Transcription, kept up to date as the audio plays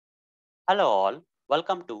Hello all,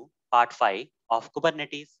 welcome to part 5 of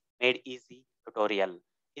Kubernetes Made Easy tutorial.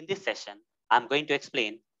 In this session, I'm going to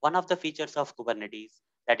explain one of the features of Kubernetes,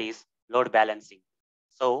 that is load balancing.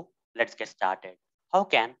 So let's get started. How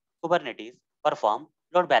can Kubernetes perform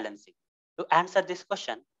load balancing? To answer this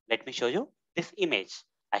question, let me show you this image.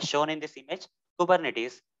 As shown in this image,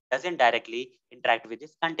 Kubernetes doesn't directly interact with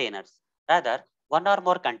these containers. Rather, one or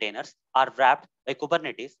more containers are wrapped by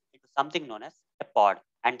Kubernetes into something known as a pod,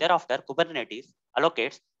 and thereafter Kubernetes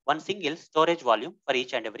allocates one single storage volume for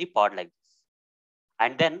each and every pod like this.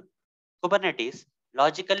 And then Kubernetes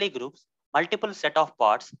logically groups multiple set of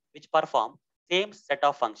pods which perform same set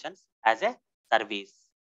of functions as a service.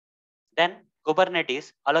 Then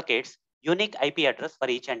Kubernetes allocates unique IP address for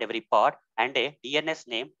each and every pod and a DNS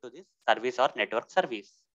name to this service or network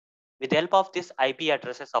service. With the help of these IP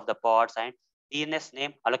addresses of the pods and DNS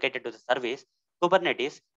name allocated to the service,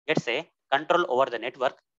 Kubernetes gets a control over the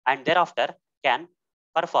network and thereafter can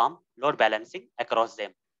perform load balancing across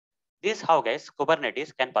them. This is how guys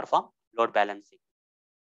Kubernetes can perform load balancing.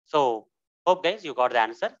 So hope guys you got the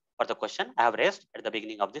answer for the question I have raised at the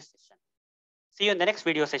beginning of this session. See you in the next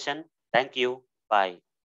video session. Thank you. Bye.